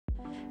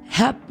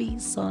Happy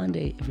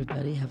Sunday,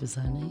 everybody. Happy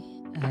Sunday.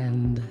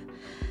 And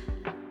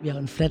we are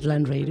on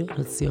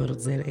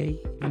flatlineradio.co.za.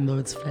 Even though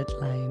it's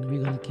flatline,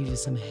 we're going to give you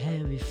some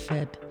heavy,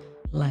 fat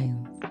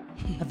lines.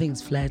 Nothing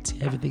is flat.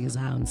 Everything is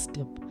high on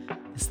step.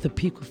 It's the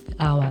peak of the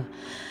hour.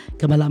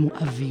 Kamalamu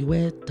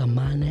Aviwe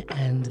Damane,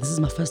 and this is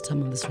my first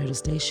time on this radio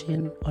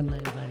station,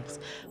 Online Vibes,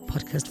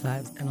 Podcast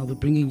Vibes, and I'll be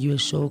bringing you a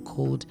show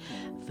called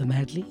The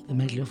Medley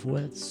of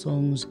words,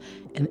 songs,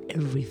 and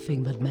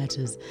everything that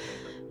matters.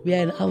 We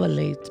are an hour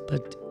late,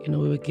 but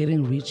we were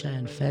getting richer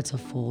and fatter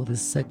for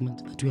this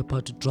segment that we're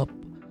about to drop.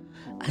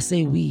 I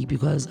say we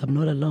because I'm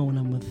not alone.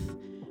 I'm with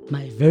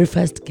my very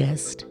first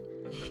guest,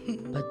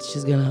 but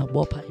she's gonna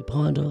whop her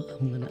ipondo.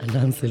 I'm gonna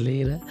announce it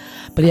later.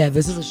 But yeah,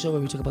 this is a show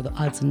where we talk about the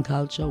arts and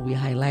culture. We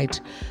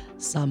highlight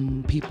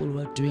some people who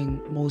are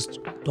doing most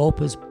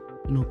dopest,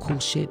 cool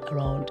shit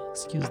around,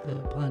 excuse the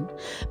pun.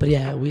 But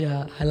yeah, we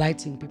are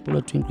highlighting people who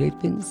are doing great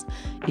things,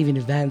 even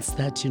events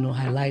that,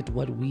 highlight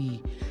what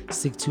we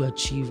seek to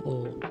achieve,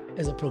 or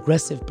as a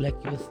progressive black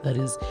youth that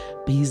is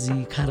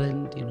busy,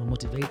 current,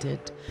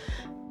 motivated,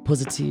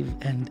 positive,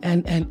 and.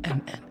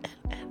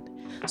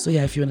 So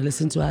yeah, if you want to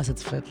listen to us,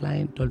 it's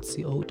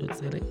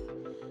flatline.co.za.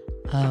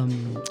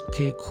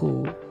 Okay,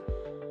 cool.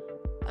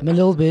 I'm a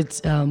little bit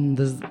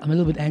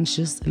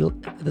anxious.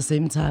 At the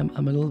same time,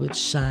 I'm a little bit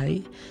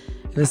shy.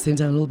 At the same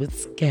time, I'm a little bit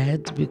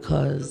scared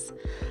because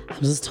I'm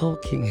just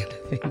talking, and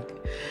I think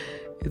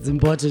it's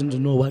important to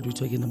know what we're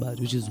talking about,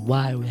 which is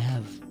why we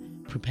have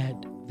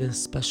prepared this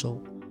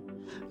special.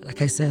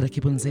 Like I said, I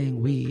keep on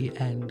saying we,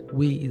 and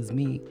we is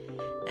me,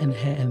 and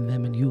her, and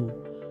them, and you.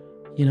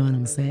 You know what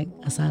I'm saying?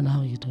 Asana,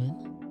 how are you doing?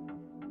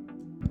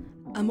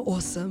 I'm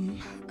awesome.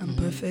 I'm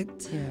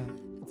perfect. Yeah.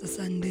 It's a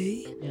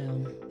Sunday. Yeah.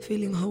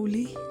 Feeling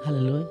holy.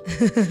 Hallelujah.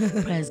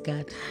 Praise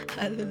God.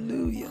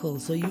 Hallelujah. Cool.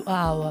 So you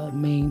are our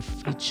main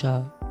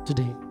feature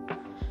today.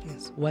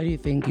 Yes. Why do you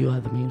think you are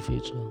the main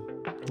feature?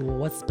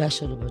 What's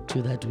special about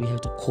you that we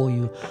have to call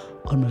you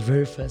on my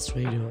very first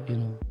radio,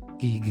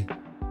 gig?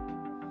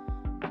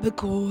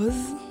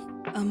 Because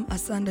I'm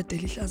Asanda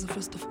Delihlaza,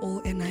 first of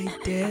all, and I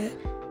dare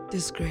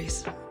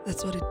disgrace.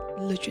 That's what it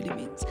literally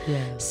means.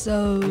 Yeah.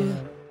 So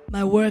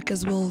my work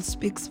as well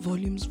speaks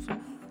volumes for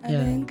me, I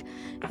think.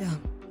 Yeah.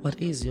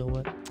 What is your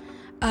work?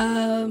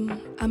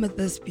 I'm a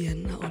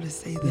thespian, I always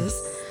say this.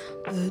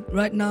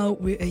 Right now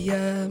we're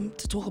here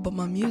to talk about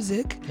my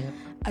music. Yeah.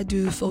 I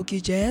do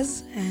folky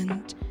jazz,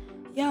 and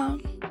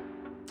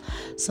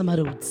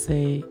Somebody would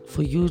say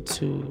for you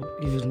to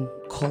even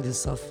call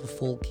yourself a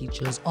folky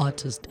jazz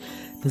artist,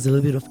 there's a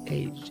little bit of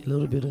age, a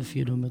little bit of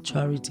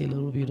maturity, a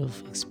little bit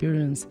of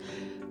experience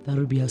that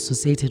would be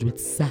associated with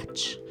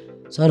such.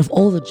 So out of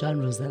all the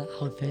genres that are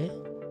out there,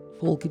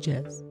 folky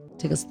jazz,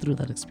 take us through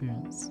that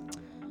experience.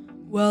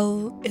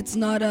 Well, it's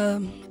not a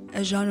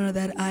genre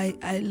that I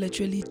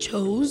literally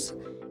chose.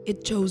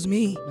 It chose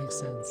me. Makes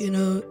sense.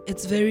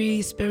 It's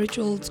very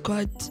spiritual. It's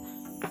quite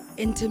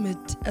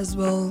intimate as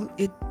well.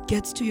 It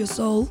gets to your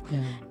soul,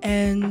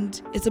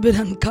 and it's a bit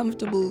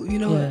uncomfortable,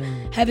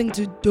 having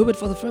to do it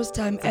for the first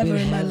time It's ever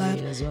in my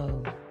life. As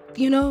well.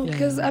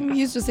 Because I'm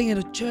used to singing at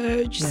a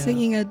church,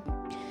 singing at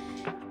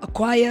a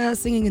choir,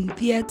 singing in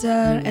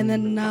theater, and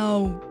then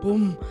now,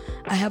 boom,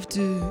 I have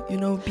to,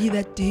 be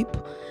that deep,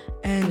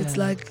 and it's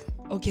like,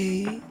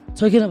 okay.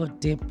 Talking about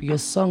deep, your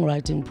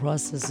songwriting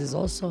process is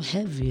also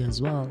heavy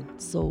as well.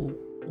 So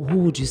who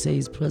would you say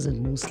is present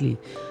mostly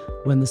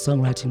when the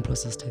songwriting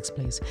process takes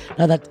place?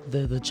 Now that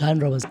the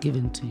genre was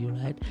given to you,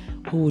 right?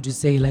 Who would you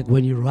say, like,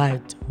 when you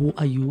write, who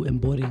are you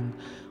embodying?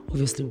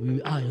 Obviously,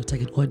 we are your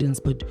target audience,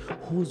 but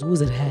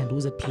who's at hand?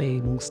 Who's at play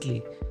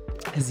mostly,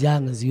 as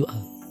young as you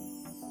are?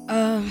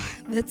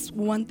 That's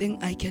one thing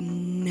I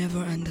can never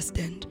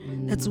understand.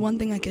 That's one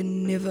thing I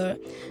can never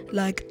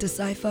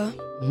decipher,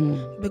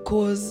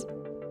 because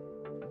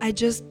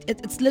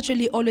it's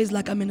literally always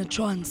like I'm in a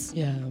trance.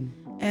 Yeah.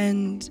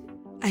 And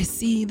I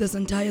see this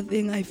entire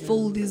thing, I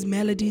feel these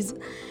melodies,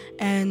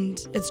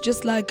 and it's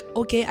just like,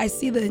 okay, I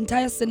see the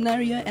entire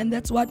scenario, and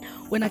that's what,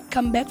 when I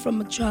come back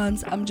from a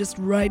trance, I'm just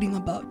writing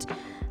about.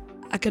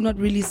 I cannot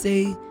really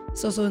say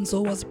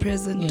so-and-so was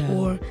present,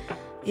 or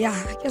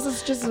I guess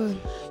it's just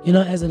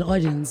as an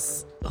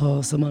audience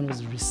or someone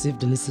who's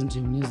received and listened to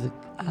your music,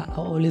 I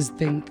always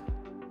think,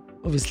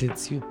 obviously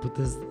it's you, but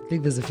I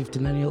think there's a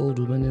 59-year-old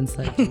woman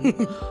inside you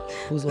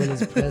who's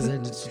always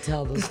present to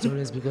tell those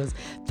stories, because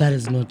that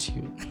is not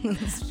you.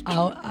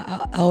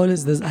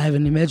 I have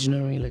an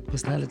imaginary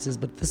personalities,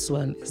 but this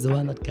one is the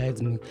one that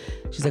guides me.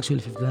 She's actually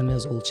 59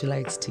 years old. She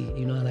likes tea.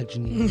 I like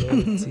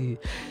drinking tea.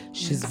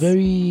 She's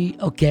very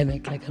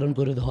organic. I don't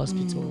go to the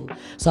hospital.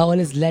 So I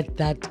always let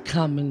that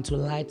come into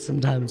light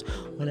sometimes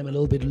when I'm a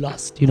little bit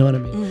lost. You know what I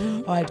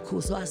mean? All right,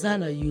 cool. So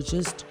Asana,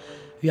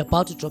 you're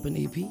about to drop an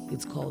EP.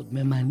 It's called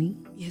Memani.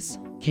 Yes.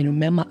 Can you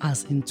memo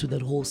us into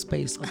that whole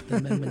space of the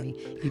Memani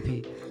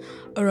EP?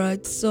 All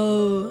right.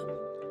 So,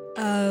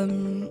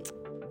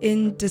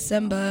 in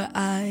December,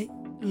 I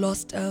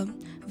lost a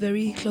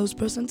very close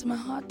person to my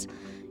heart.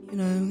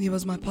 He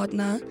was my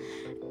partner,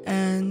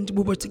 and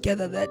we were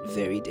together that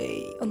very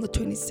day on the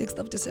 26th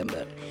of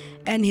December,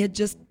 and he had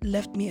just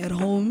left me at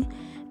home,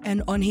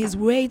 and on his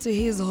way to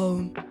his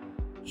home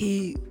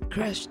he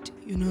crashed,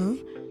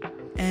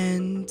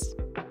 and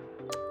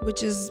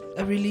which is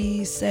a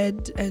really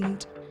sad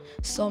and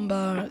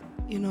somber,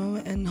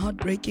 and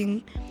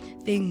heartbreaking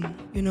thing,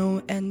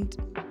 and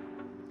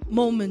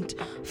moment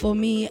for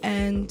me.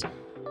 And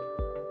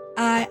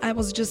I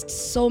was just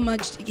so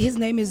much. His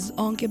name is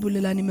Onke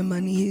Bulelani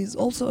Memani. He's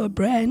also a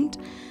brand,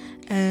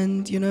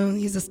 and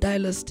he's a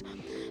stylist.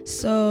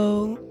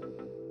 So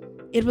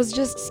it was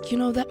just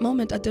that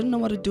moment. I didn't know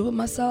what to do with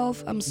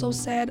myself. I'm so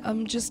sad.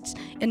 I'm just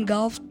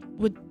engulfed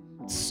with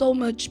so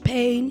much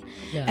pain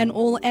and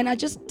all, and I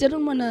just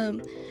didn't want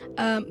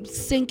to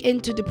sink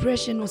into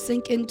depression or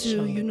sink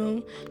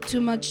into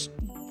too much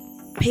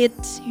pit,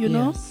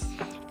 Yes.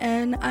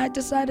 and I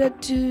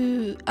decided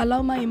to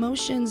allow my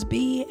emotions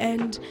be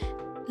and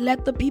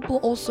let the people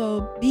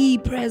also be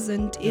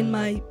present in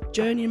my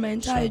journey, in my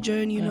entire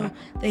journey,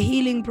 the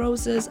healing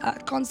process. I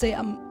can't say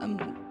I'm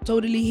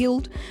totally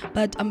healed,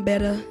 but I'm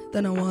better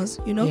than I was,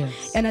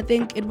 Yes. and I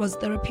think it was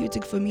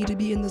therapeutic for me to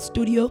be in the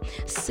studio,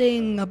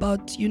 sing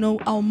about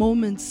our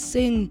moments,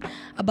 sing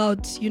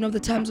about the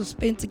times we've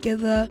spent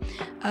together,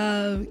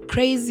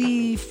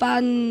 crazy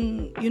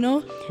fun,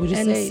 Would you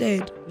and say,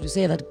 sad. would you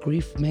say that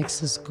grief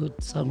makes us good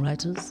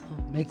songwriters?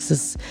 Or makes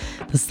us,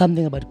 there's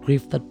something about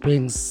grief that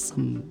brings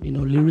some,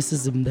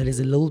 lyricism that is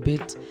a little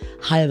bit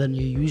higher than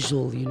your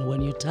usual.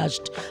 When you're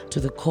touched to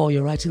the core,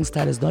 your writing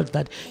style is not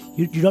that,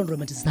 you don't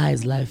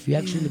romanticize life. You're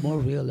actually more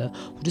real.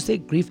 Would you say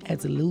grief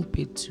adds a little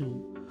bit to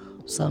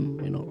some,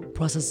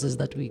 processes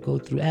that we go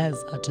through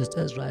as artists,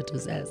 as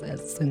writers, as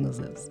singers,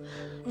 as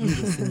you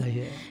the singer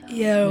here?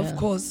 Yeah, of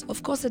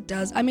course it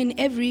does. I mean,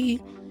 every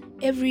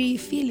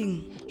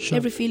feeling, Sure.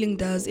 every feeling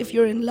does. If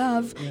you're in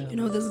love,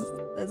 Yeah.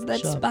 there's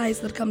that Sure. spice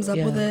that comes up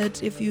Yeah. with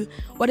it. If you,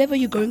 whatever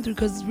you're going through,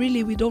 because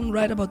really we don't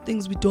write about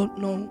things we don't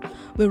know.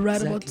 We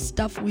write about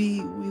Exactly. stuff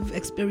we've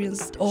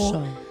experienced or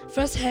Sure.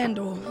 firsthand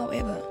or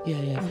however.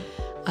 Yeah.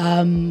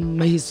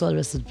 May his soul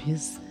rest in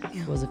peace.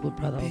 Yeah. He was a good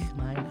brother of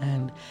mine,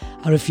 and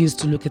I refuse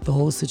to look at the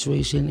whole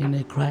situation in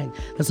a crying.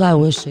 That's why I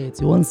wear shades.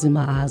 You won't see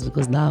my eyes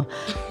because now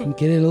I'm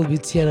getting a little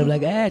bit teary. I'm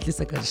like, at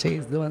least I got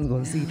shades. No one's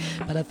gonna see.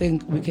 But I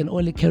think we can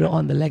only carry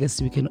on the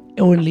legacy. We can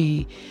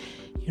only,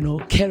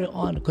 carry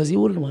on because he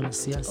wouldn't want to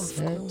see us Of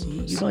sad. course.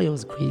 He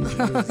was crazy.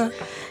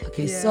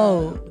 Okay, Yeah.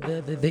 so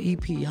the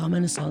EP. How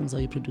many songs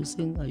are you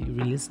producing? Are you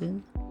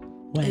releasing?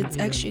 When? It's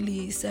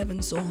actually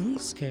 7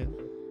 songs. Okay.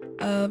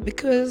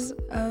 Because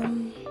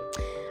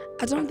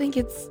I don't think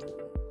it's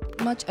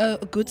much a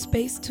good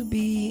space to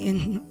be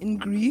in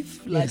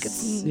grief. Like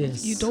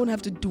Yes. you don't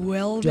have to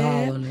dwell Dwell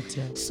there. on it,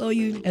 yeah. So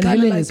you And kind of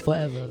healing like, is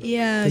forever.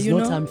 yeah, There's no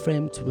time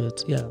frame to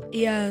it. Yeah.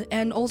 yeah,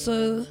 and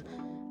also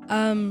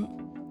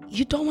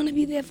you don't want to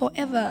be there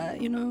forever.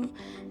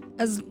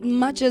 As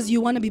much as you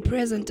want to be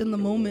present in the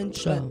moment,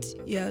 Sure. but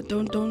yeah,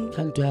 don't.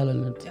 Can't dwell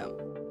on it. Yeah.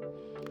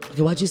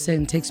 Okay, what you're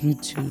saying takes me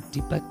to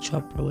Deepak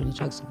Chopra when he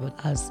talks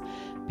about us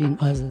being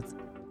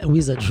a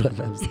wizard,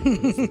 rather.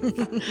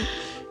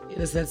 In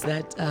the sense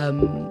that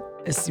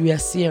as we are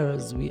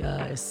seers, we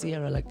are a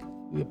seer, like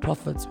we're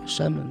prophets, we're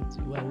shamans,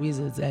 we are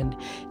wizards, and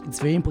it's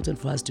very important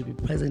for us to be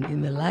present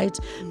in the light,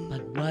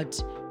 but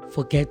not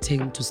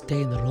forgetting to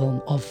stay in the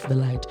realm of the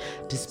light,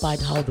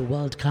 despite how the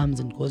world comes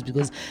and goes,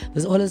 because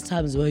there's always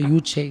times where you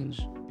change,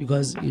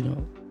 because,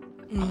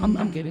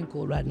 I'm getting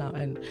cold right now,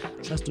 and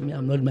trust me,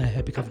 I'm not my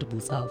happy, comfortable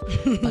self,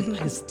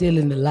 but I'm still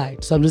in the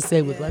light. So I'm just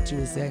saying with what you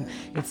were saying,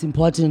 it's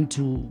important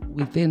to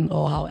within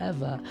or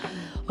however.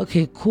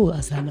 Okay, cool,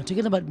 Asana.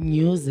 Talking about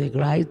music,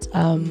 right?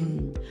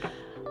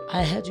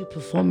 I had you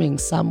performing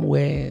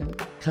somewhere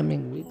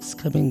coming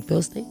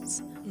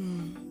Thursdays.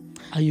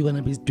 Are you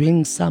gonna be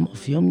doing some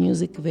of your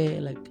music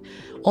there? Like,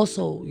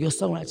 also your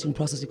songwriting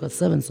process. You got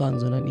 7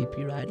 songs on an EP,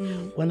 right?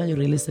 When are you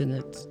releasing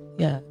it?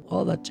 Yeah,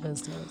 all that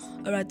jazz.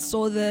 All right,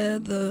 so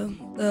the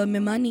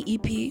Memani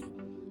EP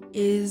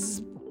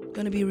is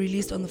going to be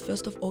released on the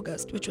 1st of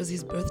August, which was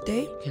his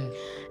birthday. Okay.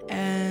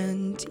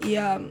 And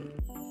yeah,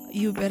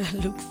 you better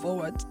look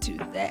forward to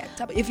that.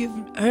 If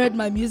you've heard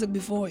my music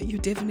before, you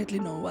definitely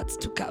know what's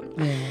to come.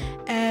 Yeah.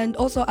 And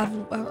also,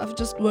 I've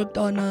just worked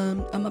on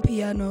a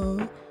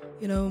piano,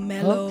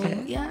 mellow.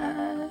 Okay.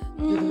 Yeah.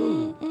 With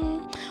who?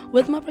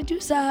 With my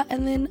producer.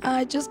 And then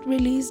I just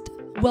released,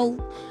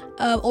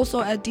 also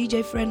a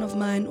DJ friend of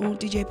mine, or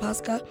DJ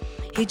Pasca,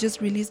 he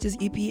just released his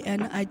EP,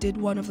 and I did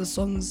one of the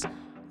songs,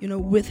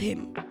 with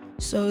him.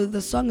 So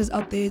the song is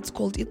out there. It's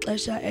called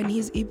Ixesha, and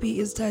his EP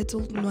is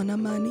titled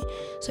Nwanamani.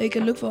 So you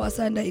can look for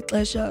Asanda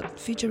Ixesha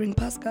featuring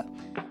Pasca.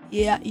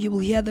 Yeah, you will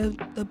hear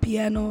the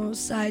piano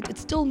side.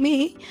 It's still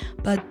me,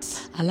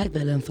 but I like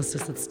that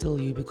emphasis. It's still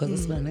you, because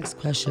that's my next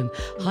question.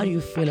 How do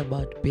you feel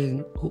about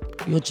being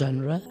your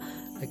genre?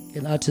 Like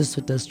an artist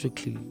who does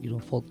strictly,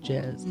 folk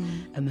jazz,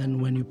 and then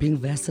when you're being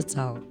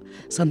versatile,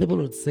 some people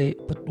would say,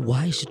 but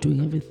why is she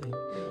doing everything?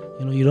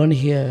 You don't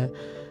hear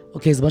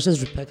okay, as much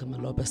as Rebecca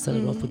Malope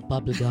started off with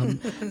bubblegum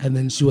and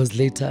then she was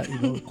later,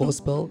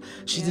 gospel,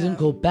 she didn't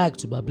go back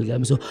to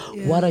bubblegum. So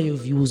what are your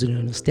views and your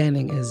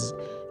understanding as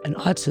an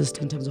artist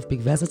in terms of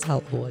being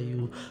versatile? Or are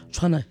you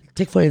trying to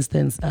take, for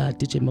instance,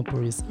 DJ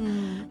Maporis?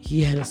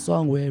 He had a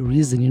song where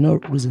Reason,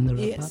 Reason the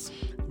rapper. Yes.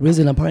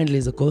 Reason apparently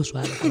is a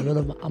ghostwriter for a lot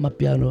of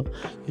Amapiano,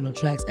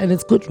 tracks, and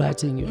it's good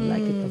writing. You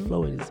like it, the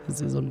flow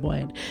is on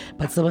point.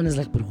 But someone is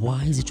like, but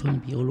why is he trying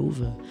to be all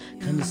over?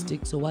 Kind of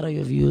stick. So what are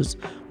your views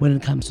when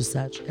it comes to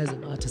such, as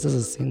an artist, as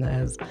a singer,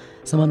 as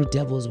someone who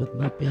dabbles with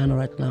Amapiano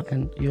right now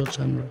and your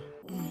genre?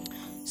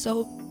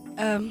 So,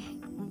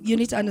 you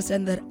need to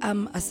understand that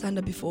I'm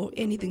Asanda before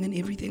anything and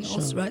everything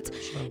else, right?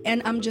 Sure.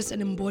 And I'm just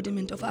an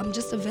embodiment I'm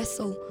just a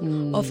vessel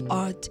of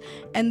art.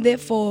 And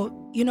therefore,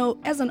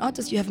 as an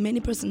artist, you have many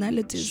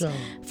personalities. Sure.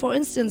 For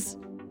instance,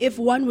 if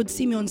one would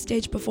see me on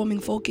stage performing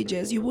folky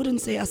jazz, you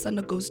wouldn't say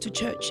Asanda goes to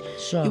church.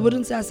 Sure. You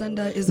wouldn't say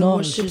Asanda is a No,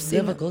 worship she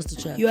singer. never goes to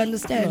church. You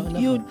understand? No,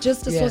 You never.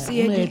 just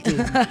associate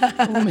me.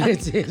 I'm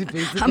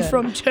I'm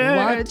from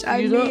church.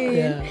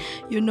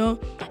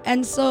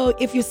 And so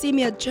if you see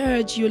me at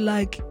church, you're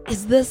like,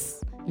 is this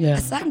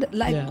Asanda?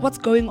 Like, what's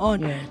going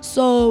on? Yeah.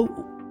 So,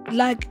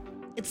 like,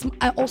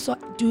 I also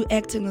do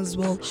acting as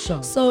well.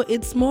 Sure. So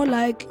it's more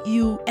like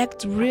you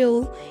act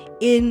real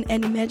in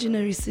an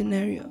imaginary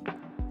scenario.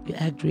 You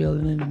act real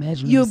in an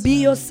imaginary You be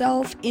scenario.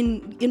 yourself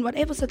in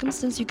whatever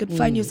circumstance you could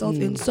find yourself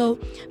in. So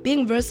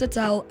being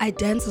versatile, I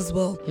dance as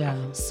well. Yeah.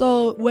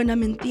 So when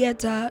I'm in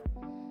theater,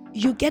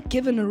 you get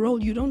given a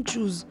role. You don't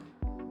choose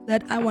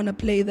that I want to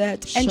play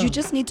that. And Sure. you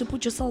just need to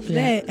put yourself Yeah,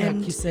 there. like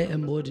And you say,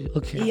 embody.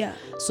 Okay. yeah.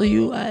 So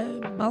you are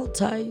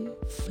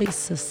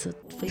multi-faces,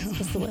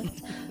 what's the word?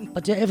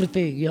 But you're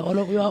everything. You're all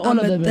of I'm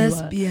them. a and you are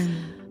thespian.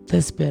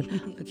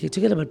 Thespian. Okay,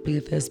 talking about being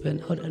a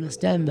thespian, I would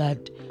understand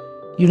that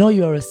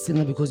you are a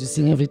singer because you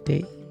sing every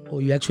day,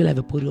 or you actually have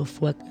a body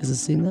of work as a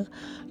singer.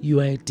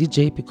 You are a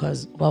DJ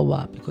because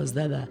because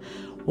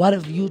what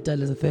have you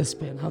done as a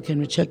thespian? How can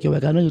we check your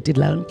work? I know you did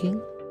Lion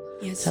King.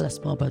 Yes. Tell us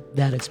more about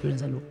that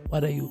experience and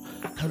what are you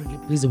currently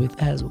busy with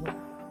as well?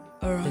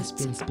 All right.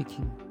 Thespian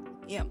speaking.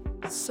 Yeah.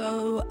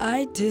 So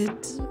I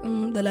did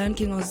The Lion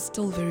King. I was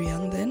still very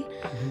young then.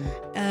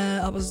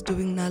 I was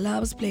doing Nala. I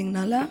was playing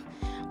Nala,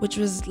 which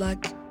was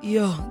like,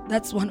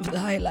 that's one of the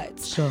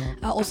highlights. Sure.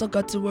 I also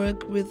got to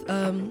work with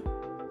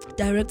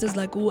directors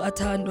like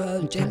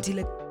Atandwa,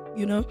 Gentile,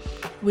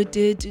 We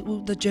did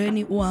The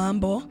Journey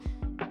Uhambo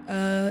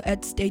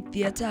at State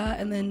Theatre,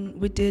 and then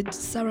we did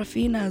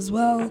Sarafina as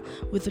well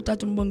with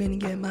Utatumbonge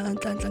Ngema,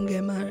 Nhlanhla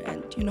Ngema,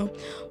 and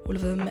all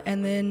of them.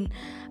 And then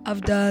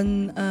I've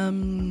done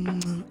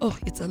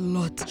it's a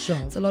lot. Sure.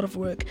 It's a lot of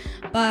work.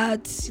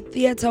 But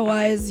theatre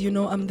wise,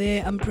 I'm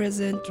there, I'm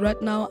present.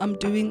 Right now I'm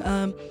doing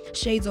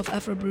Shades of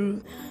Afro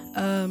Brew,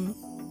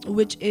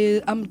 which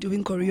is I'm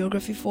doing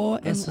choreography for.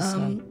 That's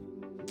and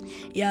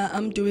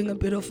I'm doing a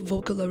bit of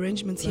vocal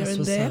arrangements here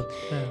and there.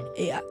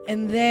 Yeah.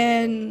 And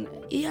then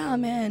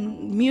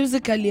man,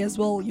 musically as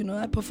well,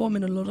 I perform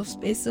in a lot of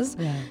spaces.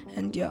 Yeah.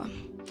 And All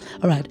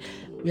right.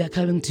 We are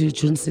coming to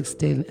June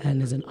 16,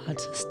 and as an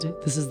artist,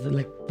 this is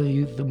the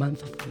youth, the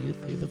month of the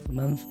youth of the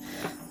month.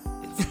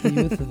 It's the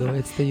youth, though.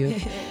 It's the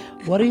youth.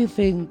 What do you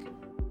think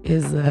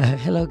is?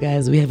 Hello,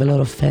 guys. We have a lot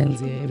of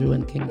fans here.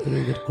 Everyone came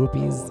through with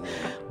groupies.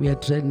 We are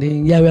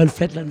trending. Yeah, we're on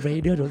Flatland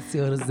Radio. Don't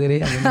see what a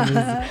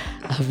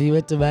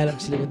viewer to mine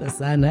actually with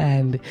Asana,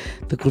 and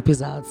the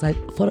groupies are outside.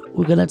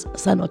 We're gonna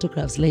sign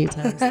autographs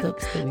later. Stop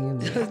standing in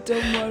there.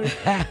 don't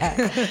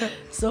worry.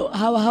 So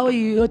how are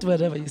you?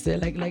 Whatever you say,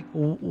 like.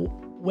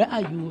 Where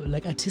are you,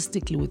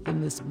 artistically within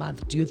this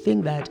month? Do you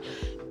think that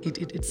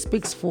it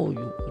speaks for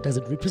you? Does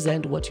it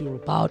represent what you're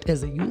about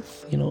as a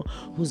youth,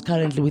 who's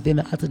currently within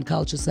the arts and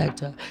culture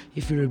sector?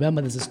 If you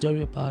remember, there's a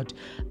story about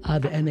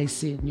the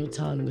NAC in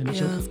Newtown,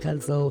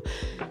 Council.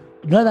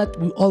 Not that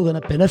we're all going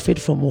to benefit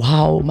from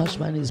how much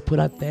money is put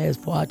out there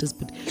for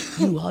artists, but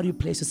how do you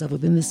place yourself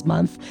within this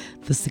month,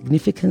 the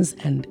significance,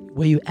 and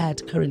where you're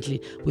at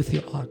currently with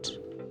your art?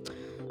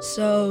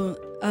 So,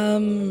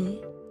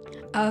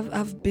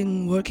 I've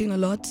been working a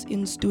lot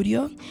in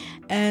studio,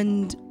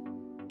 and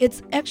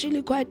it's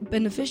actually quite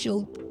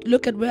beneficial.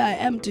 Look at where I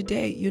am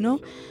today,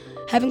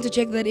 having to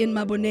check that in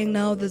Maboneng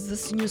now. There's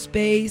this new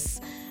space,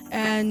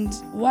 and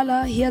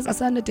voila, here's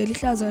Asanda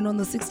Delihlaza, and on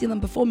the 16th I'm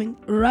performing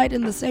right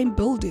in the same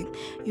building,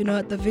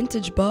 at the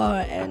Vintage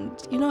Bar, and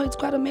it's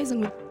quite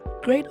amazing with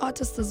great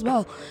artists as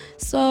well.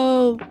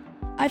 So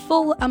I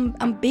feel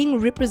I'm being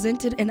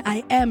represented, and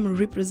I am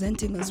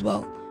representing as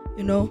well.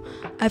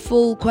 I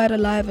feel quite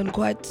alive and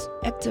quite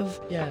active.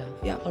 Yeah.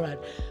 All right.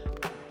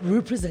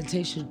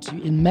 Representation to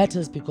you, it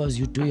matters because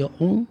you do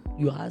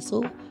you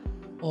hustle,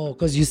 or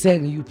because you're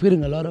saying you're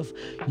putting a lot of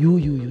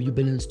you've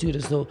been in the studio,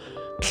 so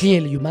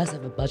clearly you must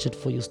have a budget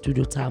for your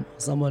studio time, or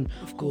someone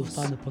go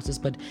found the process.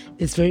 But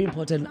it's very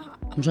important.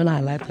 I'm trying to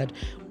highlight that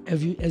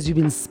as you've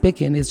been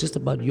speaking, it's just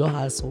about your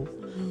hustle.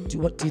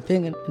 What do you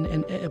think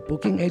a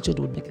booking agent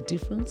would make a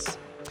difference?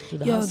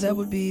 That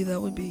would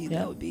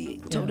be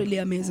totally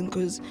amazing,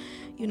 because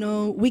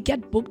we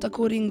get booked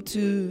according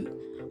to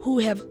who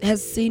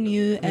has seen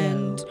you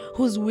and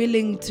who's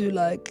willing to,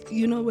 like,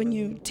 you know, when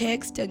you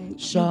text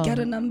and you get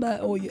a number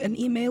or an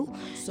email,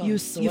 you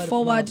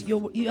forward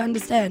you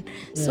understand.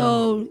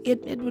 So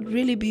it would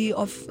really be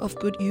of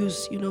good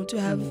use, you know,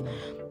 to have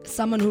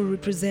someone who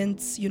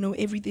represents, you know,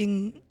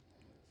 everything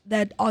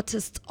that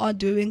artists are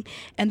doing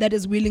and that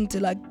is willing to,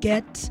 like,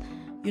 get,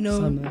 you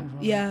know,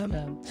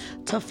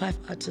 Top 5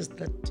 artists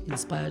that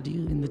inspired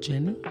you in the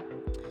journey?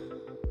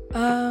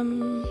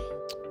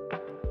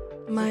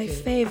 My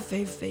fave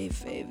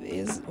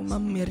is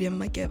Miriam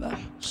Makeba.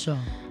 Sure.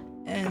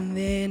 And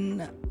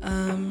then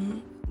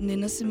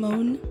Nina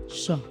Simone.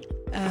 Sure.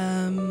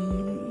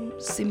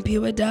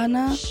 Simpiwe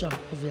Dana. Sure,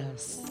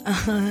 obvious.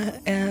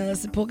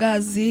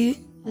 Sipokazi.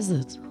 Is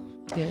it?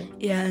 Okay.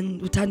 Yeah,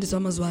 and Uthandiswa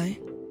Mazwai.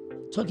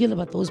 Talking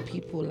about those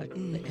people, like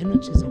the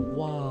energies are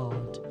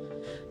wild.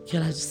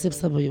 Can I just sip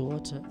some of your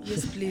water?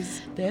 Yes,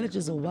 please. The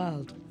energies are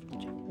wild.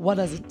 What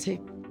does it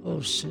take? Oh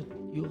shit.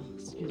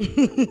 Yours. It's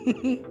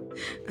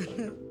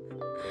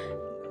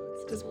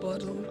just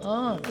bottled.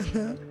 Oh.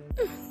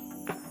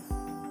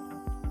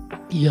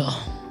 Yeah,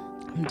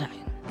 I'm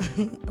dying.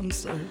 I'm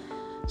sorry.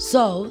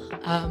 So,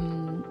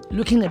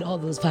 looking at all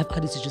those 5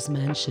 artists you just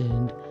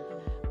mentioned,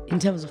 in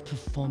terms of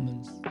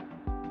performance,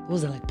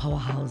 those are like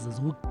powerhouses.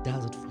 Who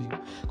does it for you?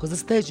 Because the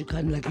stage, you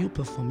can't, like, you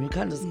perform. You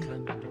can't just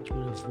come and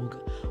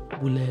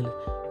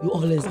you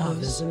always have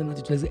this.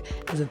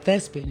 As a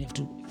thespian, you have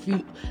to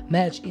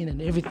match in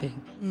and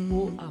everything.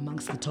 Who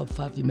amongst the top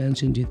 5 you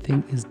mentioned do you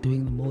think is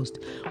doing the most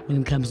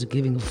when it comes to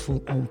giving a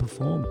full-on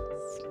performance?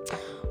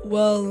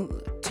 Well,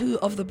 2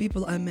 of the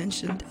people I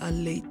mentioned are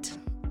late,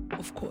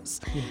 of course,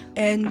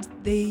 and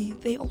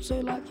they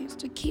also, like, used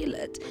to kill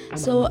it.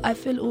 So I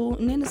feel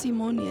Nina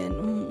Simone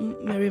and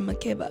Miriam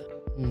Makeba,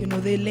 you know,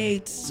 they're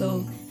late,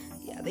 so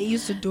yeah, they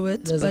used to do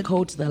it. There's a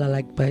quote that I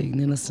like by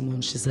Nina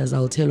Simone. She says,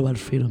 "I'll tell you what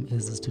freedom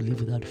is to live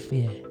without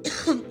fear."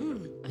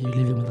 Are you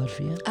living without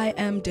fear? I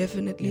am,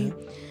 definitely.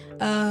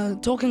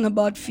 Talking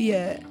about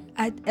fear,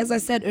 as I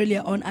said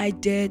earlier on, I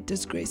dare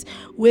disgrace.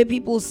 Where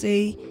people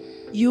say,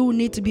 you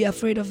need to be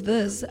afraid of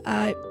this,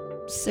 I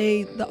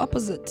say the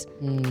opposite.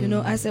 You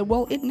know, I say,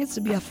 well, it needs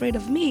to be afraid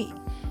of me,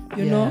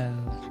 you know?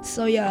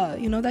 So yeah,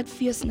 you know, that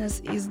fierceness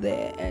is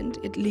there and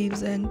it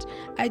lives, and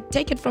I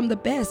take it from the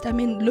best. I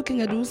mean, looking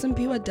at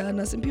Simpiwe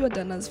Dana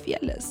is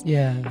fearless.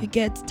 Yeah. You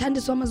get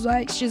Thandiswa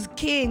Mazwai, she's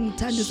king,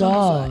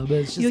 Thandiswa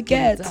Mazwai. You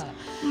get...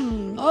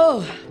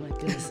 Oh my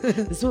goodness.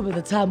 This will be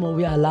the time where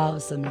we allow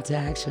some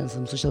interaction,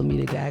 some social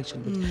media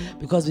interaction. But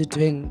because we're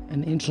doing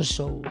an intro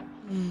show,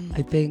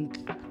 I think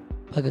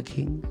Burger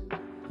King,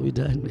 we're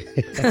done.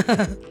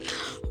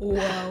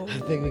 Wow. I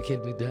think we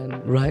can be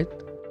done, right?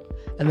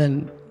 And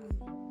then,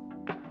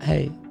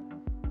 hey,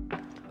 I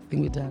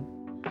think we're done.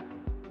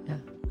 Yeah.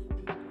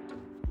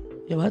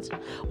 Yeah, what?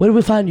 Where do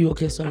we find you?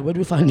 Okay, sorry. Where do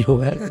we find your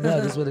work? No,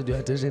 I just want to do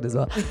attention as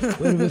well.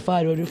 Where do we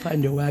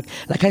find your work?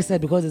 Like I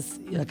said, because it's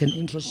like an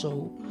intro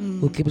show,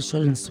 we'll keep it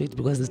short and sweet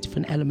because there's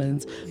different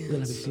elements. We're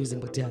going to be fusing,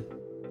 but yeah.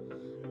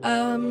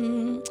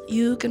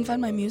 You can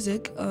find my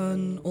music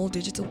on all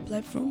digital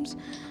platforms.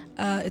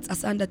 It's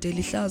Asanda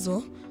Daily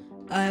Hlazo.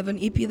 I have an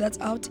EP that's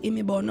out,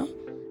 Imibono.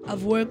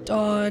 I've worked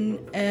on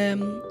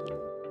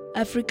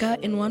Africa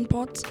in One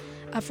Pot,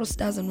 Afro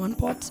Stars in One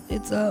Pot.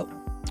 It's a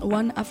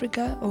One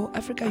Africa or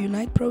Africa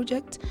Unite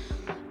project,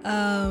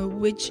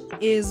 which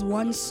is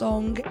one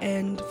song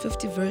and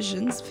 50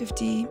 versions,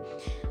 50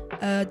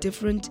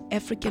 different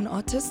African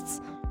artists,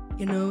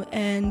 you know,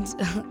 and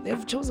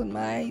they've chosen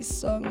my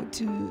song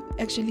to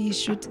actually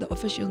shoot the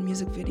official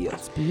music video.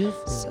 It's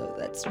beautiful. So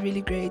that's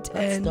really great.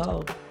 That's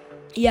dope.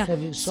 Yeah.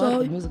 Have you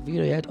shot the music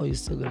video yet, or are you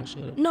still gonna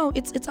shoot it? No,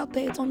 it's out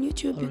there. It's on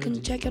YouTube. You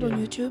can check it on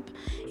YouTube.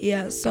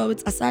 Yeah. So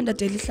it's Asanda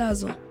Daily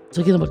Hlazo.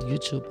 Talking about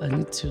YouTube, I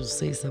need to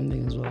say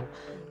something as well.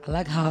 I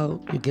like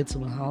how you get to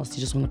my house, you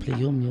just want to play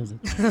your music.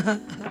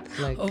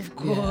 Like, of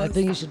course. Yeah, I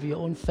think you should be your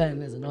own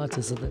fan as an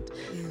artist so that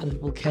other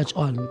people catch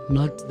on,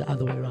 not the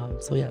other way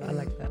around. So yeah, I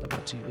like that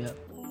about you. Yeah.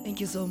 Thank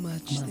you so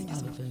much. Thank you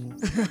so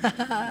much.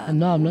 And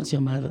no, I'm not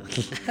your mother.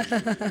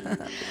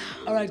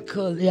 All right,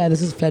 cool. Yeah,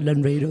 this is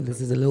Flatland Radio. This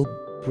is a little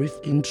brief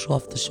intro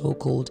of the show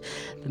called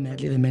The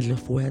Medley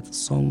of Words,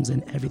 Songs,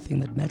 and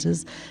Everything That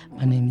Matters.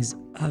 My name is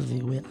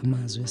Aviwe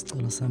Amazwe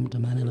Sicelo Sami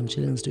Domane, and I'm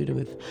chilling in the studio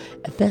with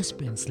a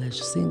thespian /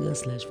 singer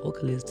 /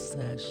 vocalist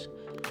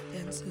 /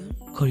 dancer,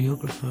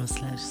 choreographer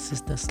 /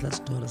 sister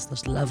 / daughter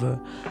 / lover.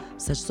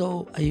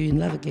 So, are you in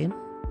love again?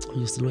 Or are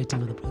you still waiting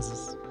for the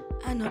process?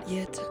 Not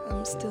yet.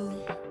 I'm still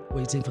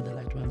waiting for the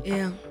right one.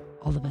 Yeah.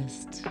 All the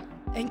best.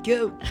 Thank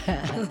you.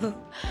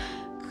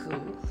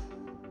 Cool.